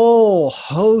a whole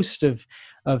host of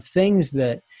things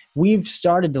that we've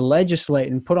started to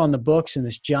legislate and put on the books in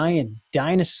this giant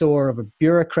dinosaur of a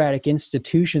bureaucratic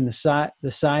institution the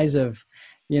size of,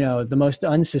 the most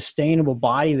unsustainable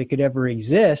body that could ever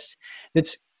exist,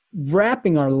 that's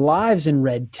wrapping our lives in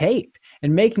red tape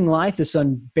and making life this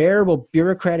unbearable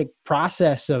bureaucratic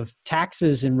process of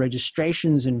taxes and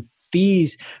registrations and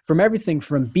fees, from everything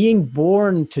from being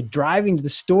born to driving to the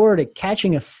store to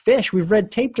catching a fish. We've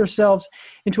red taped ourselves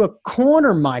into a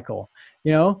corner, Michael.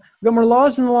 We've got more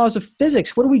laws than the laws of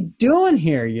physics. What are we doing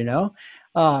here?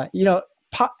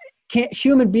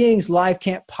 Human beings' life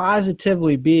can't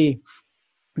positively be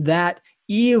that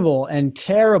evil and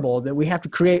terrible that we have to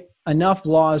create enough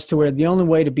laws to where the only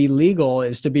way to be legal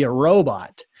is to be a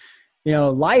robot.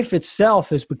 Life itself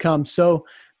has become so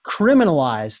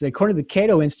criminalized that according to the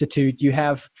Cato Institute, you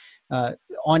have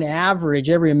on average,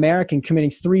 every American committing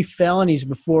 3 felonies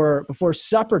before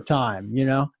supper time.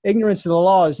 Ignorance of the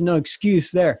law is no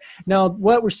excuse there. Now,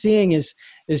 what we're seeing is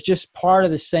just part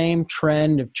of the same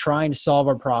trend of trying to solve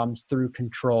our problems through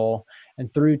control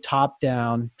and through top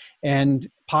down, and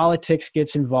politics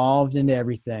gets involved into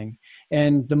everything.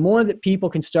 And the more that people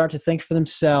can start to think for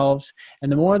themselves,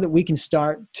 and the more that we can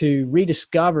start to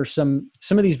rediscover some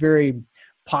of these very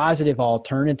positive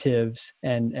alternatives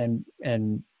and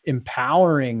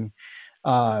empowering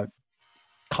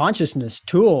consciousness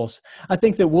tools, I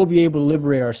think that we'll be able to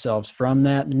liberate ourselves from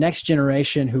that. The next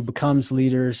generation who becomes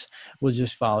leaders will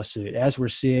just follow suit, as we're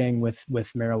seeing with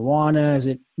marijuana as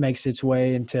it makes its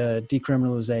way into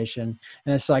decriminalization,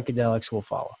 and as psychedelics will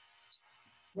follow.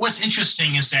 What's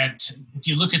interesting is that if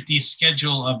you look at the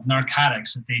schedule of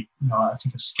narcotics, that they, I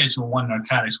think of Schedule 1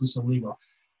 narcotics, which is illegal.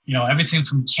 Everything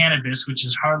from cannabis, which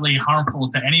is hardly harmful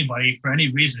to anybody for any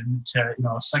reason, to,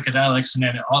 psychedelics, and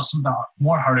then also the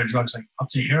more harder drugs like up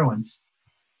to heroin.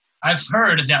 I've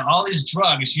heard that all these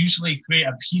drugs usually create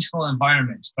a peaceful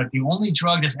environment, but the only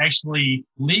drug that's actually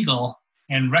legal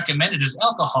and recommended is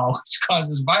alcohol, which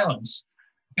causes violence.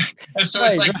 And so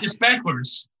it's like, it's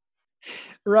backwards.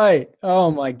 Right. Oh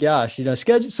my gosh.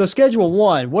 Schedule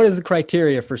 1, what is the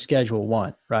criteria for Schedule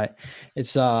 1, right?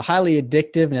 It's highly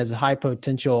addictive and has a high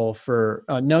potential for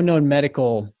no known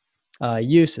medical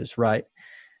uses, right?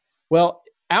 Well,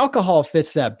 alcohol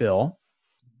fits that bill,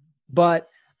 but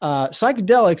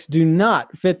psychedelics do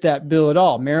not fit that bill at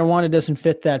all. Marijuana doesn't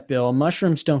fit that bill.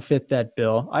 Mushrooms don't fit that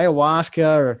bill.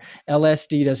 Ayahuasca or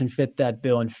LSD doesn't fit that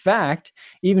bill. In fact,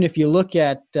 even if you look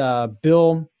at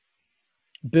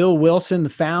Bill Wilson, the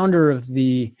founder of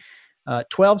the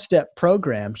 12-step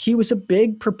program, he was a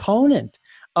big proponent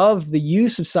of the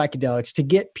use of psychedelics to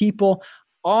get people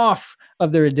off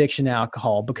of their addiction to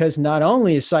alcohol, because not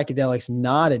only is psychedelics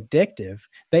not addictive,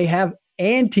 they have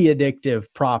anti-addictive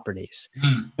properties.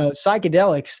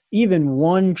 Psychedelics, even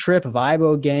one trip of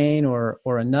ibogaine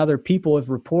or another, people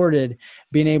have reported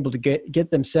being able to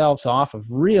get themselves off of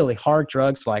really hard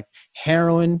drugs like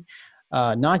heroin,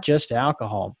 not just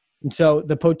alcohol. And so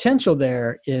the potential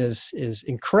there is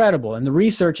incredible, and the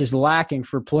research is lacking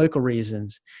for political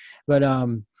reasons. But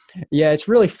it's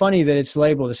really funny that it's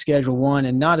labeled as Schedule 1,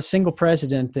 and not a single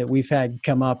president that we've had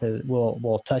come up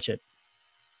will touch it.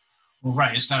 Well,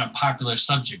 right. It's not a popular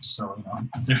subject, so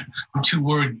they're too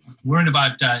worried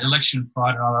about election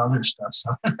fraud and all that other stuff.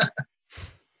 So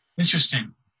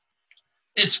interesting.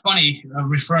 It's funny,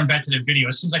 referring back to the video,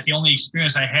 it seems like the only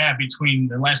experience I have between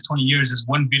the last 20 years is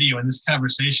one video in this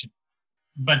conversation.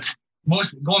 But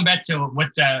going back to what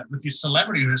the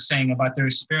celebrity was saying about their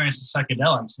experience with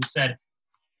psychedelics, they said,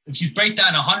 if you break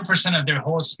down 100% of their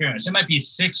whole experience, it might be a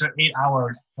 6 or 8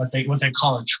 hour, what they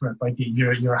call a trip, like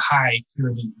your high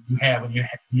period you have when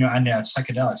you're on the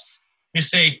psychedelics. They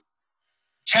say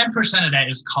 10% of that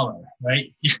is color,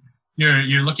 right?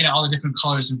 You're looking at all the different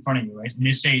colors in front of you, right? And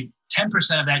they say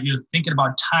 10% of that you're thinking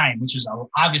about time, which is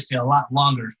obviously a lot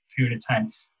longer period of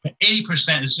time. But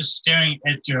 80% is just staring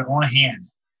at your own hand.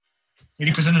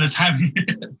 80% of the time.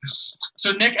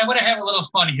 So Nick, I want to have a little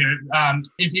fun here.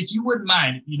 If you wouldn't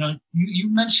mind, you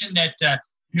mentioned that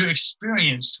your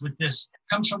experience with this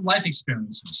comes from life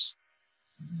experiences.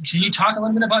 Can you talk a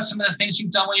little bit about some of the things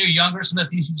you've done when you were younger, some of the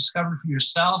things you discovered for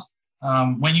yourself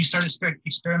when you started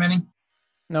experimenting?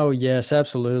 Oh, yes,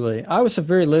 absolutely. I was a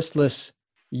very listless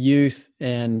youth,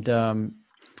 and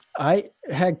I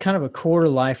had kind of a quarter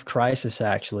life crisis,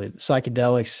 actually.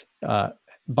 Psychedelics,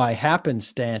 by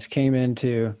happenstance, came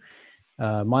into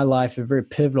my life at a very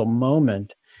pivotal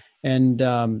moment. And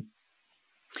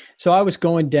so I was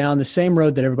going down the same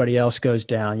road that everybody else goes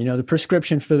down. The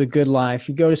prescription for the good life.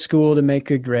 You go to school to make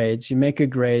good grades. You make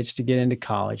good grades to get into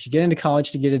college. You get into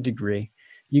college to get a degree.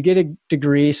 You get a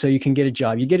degree so you can get a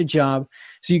job. You get a job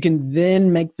so you can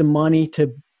then make the money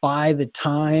to buy the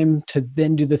time to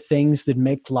then do the things that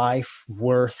make life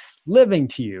worth living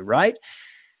to you, right?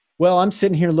 Well, I'm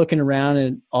sitting here looking around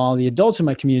at all the adults in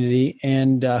my community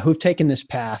and who've taken this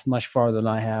path much farther than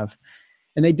I have.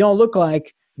 And they don't look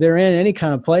like they're in any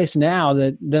kind of place now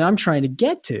that I'm trying to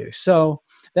get to. So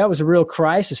that was a real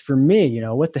crisis for me.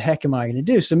 What the heck am I going to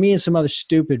do? So me and some other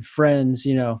stupid friends,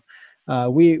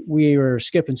 we were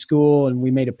skipping school, and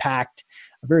we made a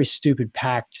very stupid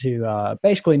pact to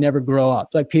basically never grow up,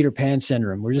 like Peter Pan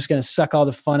syndrome. We're just going to suck all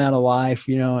the fun out of life,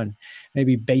 and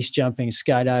maybe base jumping,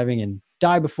 skydiving, and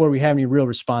die before we have any real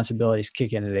responsibilities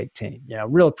kick in at 18.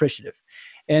 Real appreciative.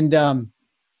 And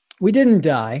we didn't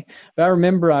die, but I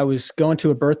remember I was going to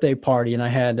a birthday party, and I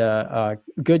had a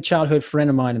good childhood friend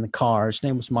of mine in the car. His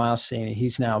name was Miles Sini.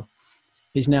 He's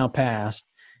now passed.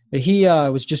 But he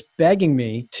was just begging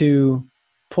me to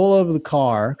pull over the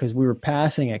car because we were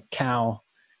passing a cow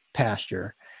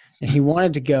pasture, and he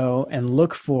wanted to go and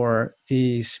look for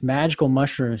these magical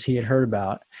mushrooms he had heard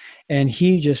about. And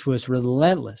he just was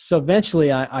relentless. So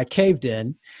eventually I caved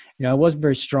in. I wasn't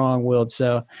very strong-willed,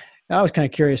 so I was kind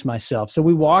of curious myself. So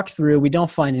we walk through, we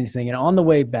don't find anything. And on the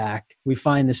way back, we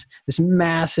find this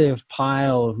massive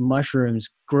pile of mushrooms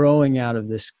growing out of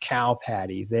this cow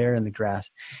patty there in the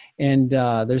grass. And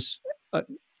there's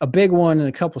a big one and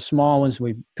a couple small ones.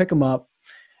 We pick them up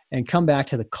and come back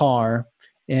to the car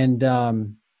and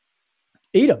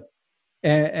eat them.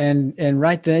 And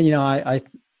right then, I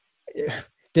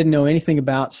didn't know anything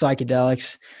about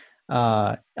psychedelics.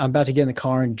 I'm about to get in the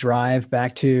car and drive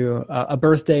back to a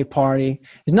birthday party.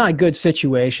 It's not a good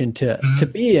situation to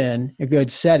be in, a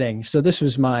good setting. So this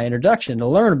was my introduction to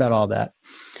learn about all that.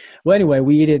 Well, anyway,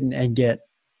 we eat it and get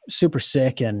super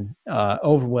sick and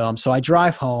overwhelmed. So I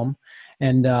drive home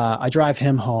and I drive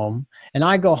him home and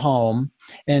I go home,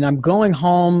 and I'm going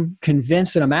home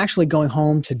convinced that I'm actually going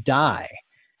home to die.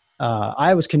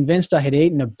 I was convinced I had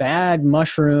eaten a bad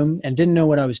mushroom and didn't know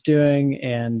what I was doing.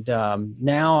 And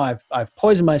now I've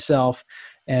poisoned myself.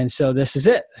 And so this is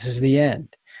it. This is the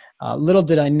end. Little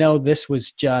did I know this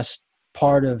was just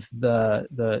part of the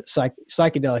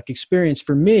psychedelic experience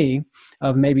for me,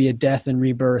 of maybe a death and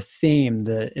rebirth theme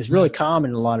that is really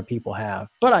common, a lot of people have.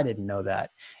 But I didn't know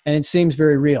that. And it seems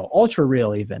very real, ultra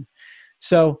real even.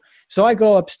 So I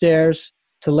go upstairs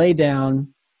to lay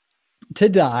down to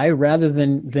die rather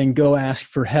than go ask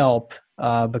for help,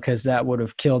 because that would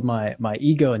have killed my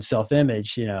ego and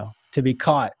self-image. To be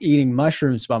caught eating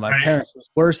mushrooms by my parents was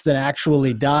worse than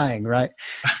actually dying, right?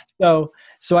 So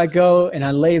I go and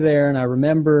I lay there, and I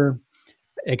remember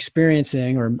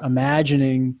experiencing or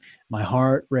imagining my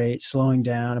heart rate slowing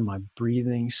down and my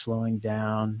breathing slowing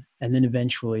down, and then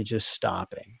eventually just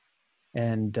stopping.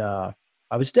 And I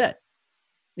was dead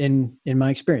in my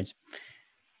experience.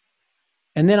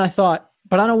 And then I thought,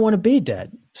 but I don't want to be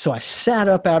dead. So I sat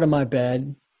up out of my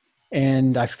bed,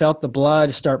 and I felt the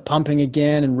blood start pumping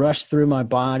again and rush through my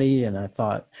body. And I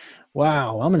thought,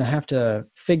 wow, I'm going to have to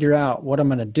figure out what I'm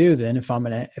going to do then. If I'm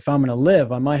going to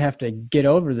live, I might have to get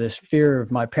over this fear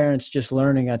of my parents just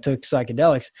learning I took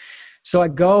psychedelics. So I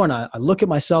go and I look at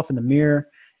myself in the mirror,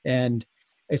 and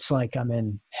it's like I'm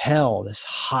in hell. This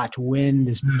hot wind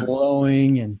is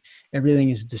blowing and everything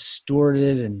is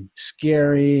distorted and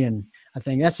scary. And I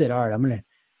think, that's it. All right,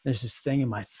 there's this thing in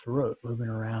my throat moving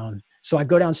around. So I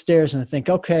go downstairs and I think,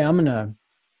 okay, I'm going to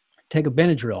take a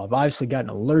Benadryl. I've obviously got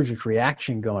an allergic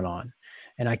reaction going on,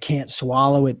 and I can't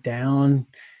swallow it down,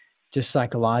 just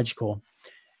psychological.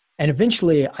 And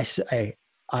eventually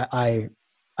I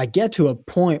get to a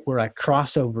point where I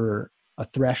cross over a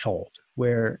threshold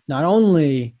where not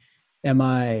only am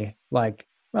I like,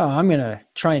 well, I'm going to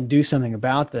try and do something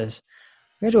about this.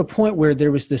 I got to a point where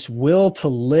there was this will to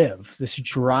live, this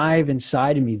drive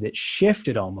inside of me that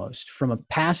shifted almost from a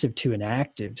passive to an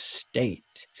active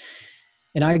state.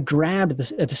 And I grabbed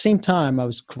this at the same time. I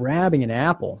was grabbing an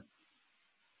apple,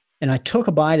 and I took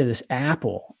a bite of this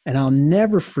apple, and I'll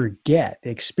never forget the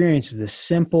experience of this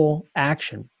simple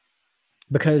action,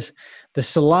 because the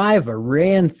saliva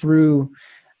ran through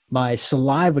my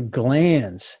saliva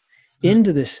glands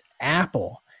into this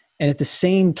apple. And at the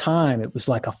same time, it was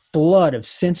like a flood of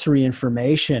sensory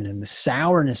information, and the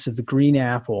sourness of the green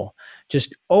apple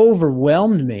just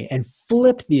overwhelmed me and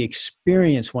flipped the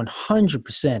experience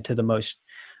 100% to the most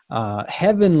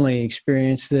heavenly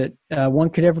experience that one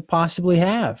could ever possibly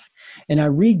have. And I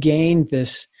regained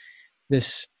this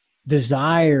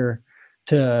desire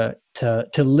to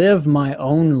live my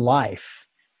own life,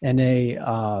 and a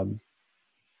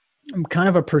kind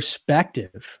of a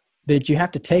perspective that you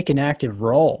have to take an active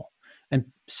role and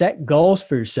set goals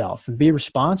for yourself and be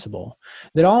responsible.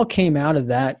 That all came out of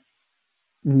that.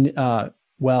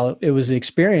 Well, it was the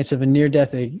experience of a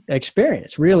near-death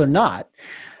experience, real or not,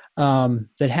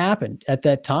 that happened at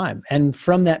that time. And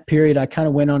from that period, I kind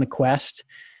of went on a quest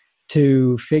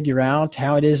to figure out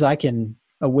how it is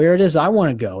where it is I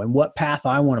want to go and what path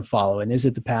I want to follow. And is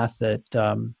it the path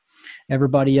that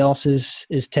everybody else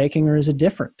is taking, or is it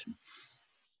different?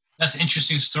 That's an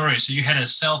interesting story. So you had a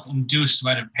self-induced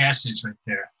rite of passage right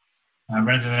there,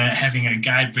 rather than having a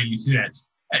guide bring you through that.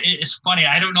 It's funny.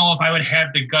 I don't know if I would have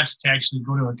the guts to actually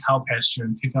go to a cow pasture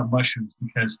and pick up mushrooms,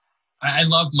 because I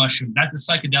love mushrooms, not the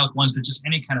psychedelic ones, but just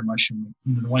any kind of mushroom,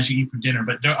 the ones you eat for dinner.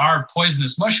 But there are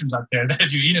poisonous mushrooms out there that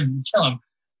if you eat them, you kill them.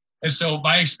 And so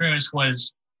my experience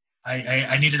was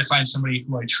I needed to find somebody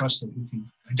who I trusted, who could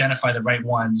identify the right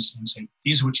ones and say,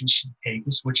 these are what you should take,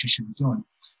 this is what you should be doing.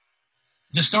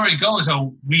 the story goes,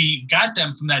 though, we got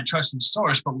them from that trusted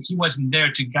source, but he wasn't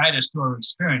there to guide us through our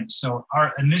experience. So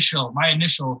my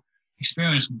initial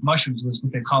experience with mushrooms was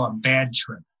what they call a bad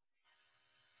trip.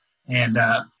 And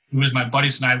it was my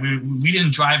buddies and I. We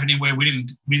didn't drive anywhere. We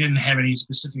didn't have any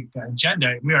specific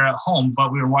agenda. We were at home,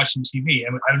 but we were watching TV.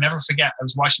 And I'll never forget, I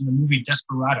was watching the movie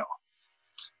Desperado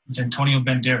with Antonio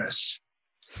Banderas.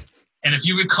 And if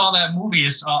you recall that movie,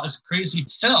 it's crazy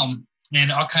film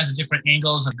and all kinds of different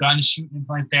angles of guns shooting and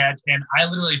like that. And I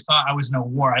literally thought I was in a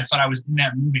war. I thought I was in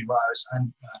that movie while I was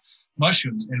on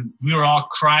mushrooms. And we were all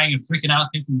crying and freaking out,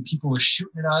 thinking people were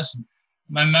shooting at us. And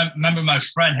I remember my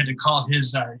friend had to call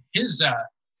his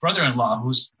brother-in-law,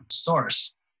 who's the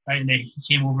source, right? And he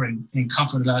came over and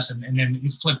comforted us, and then he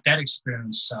flipped that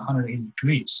experience 180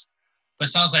 degrees. But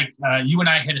it sounds like you and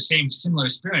I had the similar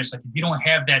experience. Like if you don't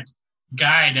have that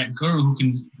guide, that guru who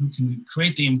can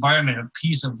create the environment of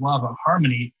peace, of love, of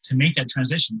harmony to make that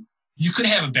transition, you could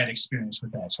have a bad experience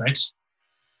with that, right?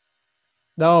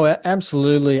 No,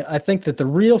 absolutely. I think that the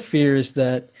real fear is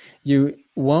that you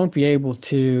won't be able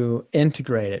to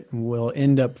integrate it, and will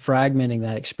end up fragmenting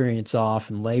that experience off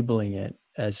and labeling it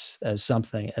as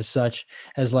something as such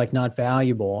as like not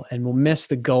valuable, and we'll miss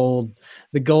the gold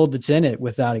that's in it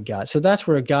without a guide. So that's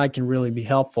where a guide can really be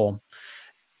helpful.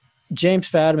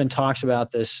 James Fadiman talks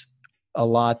about this a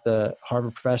lot, the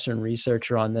Harvard professor and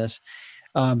researcher on this.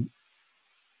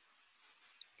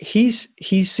 He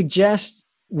suggests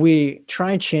we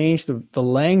try and change the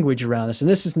language around this. And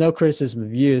this is no criticism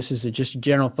of you. This is just a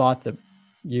general thought that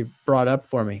you brought up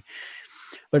for me.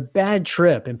 But bad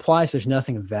trip implies there's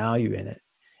nothing of value in it.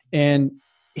 And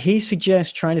he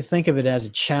suggests trying to think of it as a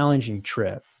challenging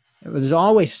trip. There's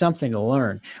always something to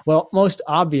learn. Well, most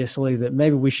obviously that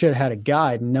maybe we should have had a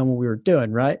guide and known what we were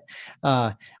doing, right?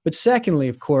 But secondly,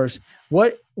 of course,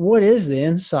 what is the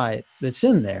insight that's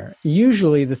in there?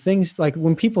 Usually the things, like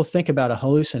when people think about a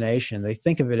hallucination, they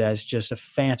think of it as just a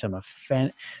phantom, a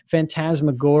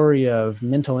phantasmagoria of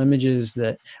mental images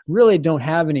that really don't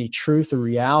have any truth or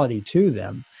reality to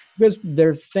them, because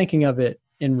they're thinking of it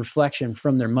in reflection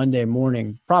from their Monday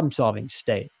morning problem-solving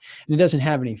state. And it doesn't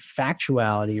have any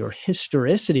factuality or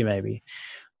historicity maybe.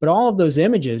 But all of those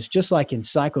images, just like in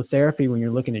psychotherapy when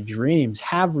you're looking at dreams,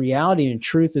 have reality and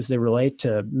truth as they relate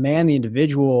to man, the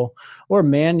individual, or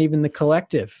man, even the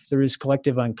collective. There is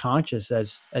collective unconscious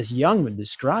as Jung would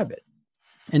describe it.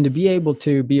 And to be able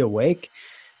to be awake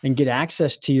and get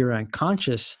access to your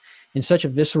unconscious in such a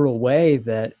visceral way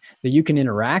that you can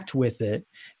interact with it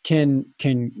can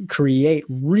create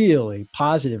really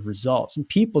positive results. And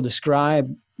people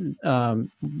describe the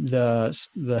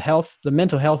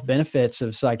mental health benefits of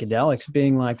psychedelics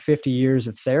being like 50 years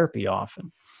of therapy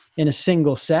often in a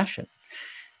single session.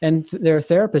 And there are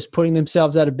therapists putting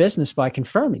themselves out of business by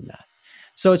confirming that.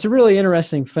 So it's a really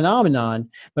interesting phenomenon,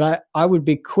 but I would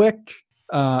be quick.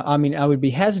 I would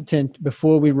be hesitant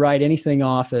before we write anything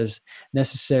off as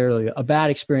necessarily a bad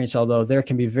experience, although there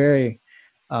can be very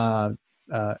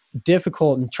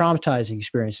difficult and traumatizing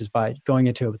experiences by going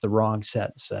into it with the wrong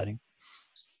setting.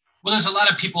 Well, there's a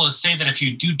lot of people that say that if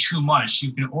you do too much,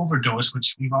 you can overdose,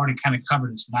 which we've already kind of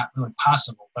covered is not really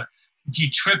possible. But if you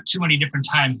trip too many different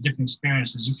times, different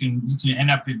experiences, you can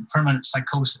end up in permanent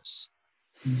psychosis.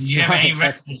 Do you have any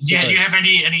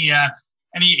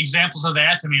examples of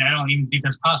that? I mean, I don't even think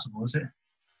that's possible, is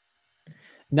it?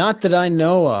 Not that I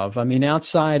know of. I mean,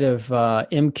 outside of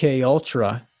MK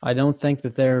Ultra, I don't think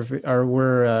that there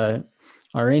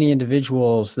are any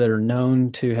individuals that are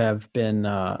known to have been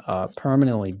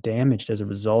permanently damaged as a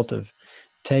result of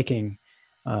taking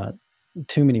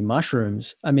too many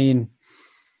mushrooms. I mean,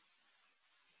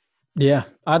 yeah,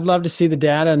 I'd love to see the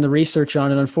data and the research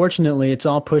on it. Unfortunately, it's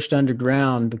all pushed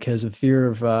underground because of fear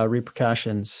of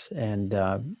repercussions and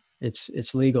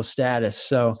its legal status.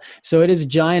 So it is a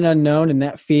giant unknown, and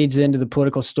that feeds into the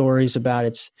political stories about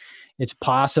its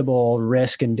possible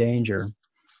risk and danger.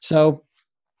 So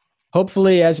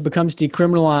hopefully, as it becomes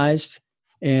decriminalized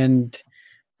and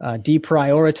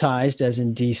deprioritized, as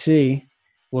in DC,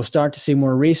 we'll start to see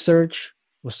more research.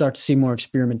 We'll start to see more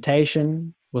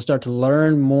experimentation. We'll start to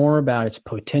learn more about its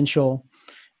potential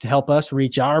to help us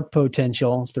reach our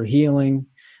potential through healing,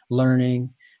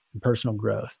 learning, and personal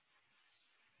growth.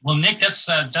 Well, Nick, that's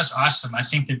awesome. I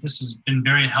think that this has been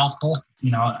very helpful.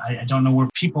 You know, I don't know where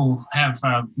people have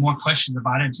more questions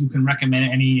about it. You can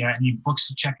recommend any books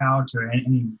to check out or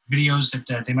any videos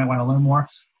that they might want to learn more.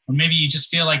 Or maybe you just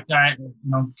feel like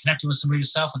connecting with somebody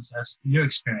yourself with your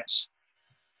experience.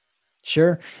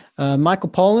 Sure. Michael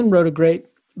Pollan wrote a great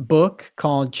book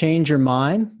called Change Your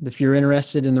Mind. If you're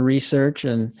interested in the research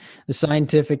and the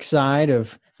scientific side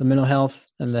of the mental health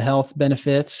and the health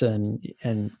benefits and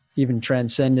even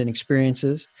transcendent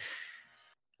experiences.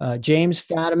 James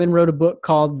Fadiman wrote a book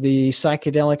called The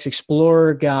Psychedelics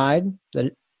Explorer Guide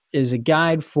that is a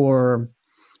guide for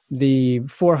the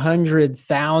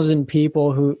 400,000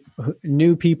 people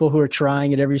new people who are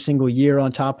trying it every single year,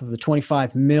 on top of the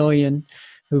 25 million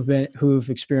who've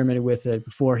experimented with it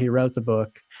before he wrote the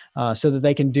book, so that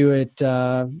they can do it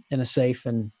in a safe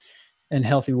and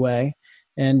healthy way.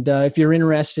 And if you're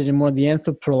interested in more of the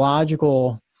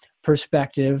anthropological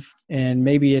perspective and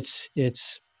maybe its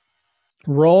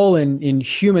role in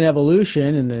human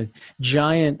evolution and the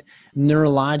giant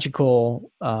neurological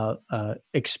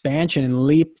expansion and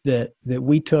leap that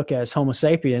we took as Homo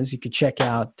sapiens, you could check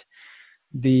out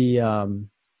the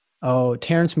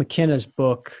Terence McKenna's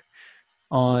book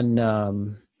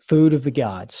on Food of the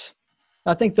Gods.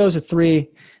 I think those are three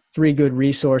good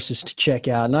resources to check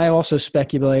out. And I also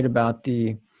speculate about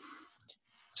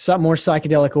some more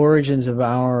psychedelic origins of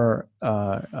our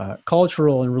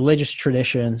cultural and religious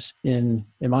traditions in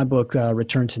my book,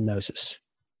 Return to Gnosis.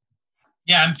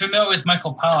 Yeah, I'm familiar with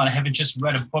Michael Pollan. I haven't just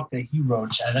read a book that he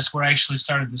wrote. That's where I actually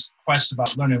started this quest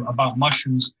about learning about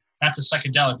mushrooms, not the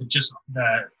psychedelic, but just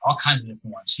all kinds of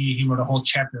different ones. He wrote a whole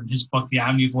chapter in his book, The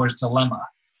Omnivore's Dilemma,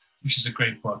 which is a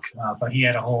great book. But he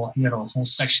had a whole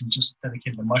section just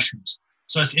dedicated to mushrooms.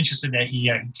 So it's interesting that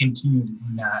he continued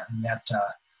in that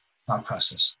thought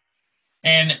process.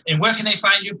 And where can they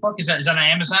find your book? Is that on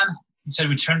Amazon? You said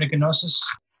Return to Gnosis?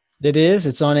 It is.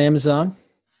 It's on Amazon.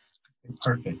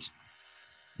 Perfect.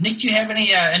 Nick, do you have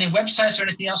any websites or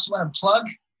anything else you want to plug?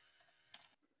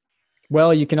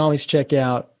 Well, you can always check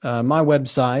out my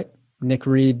website,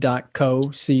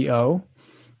 nickreed.co,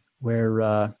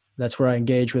 where that's where I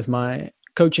engage with my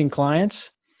coaching clients.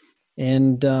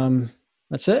 And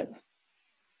that's it.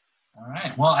 All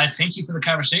right. Well, I thank you for the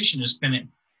conversation. It's been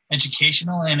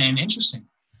educational and interesting.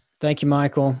 Thank you,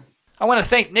 Michael. I want to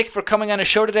thank Nick for coming on the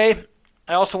show today.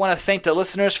 I also want to thank the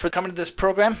listeners for coming to this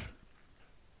program.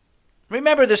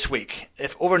 Remember this week,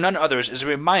 if over none others, is a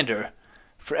reminder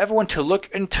for everyone to look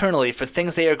internally for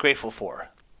things they are grateful for.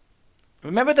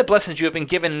 Remember the blessings you have been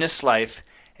given in this life,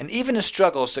 and even the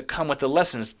struggles that come with the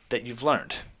lessons that you've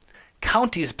learned.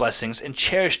 Count these blessings and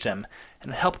cherish them,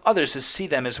 and help others to see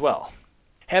them as well.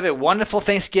 Have a wonderful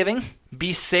Thanksgiving.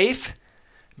 Be safe.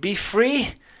 Be free.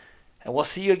 And we'll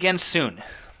see you again soon.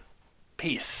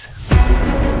 Peace.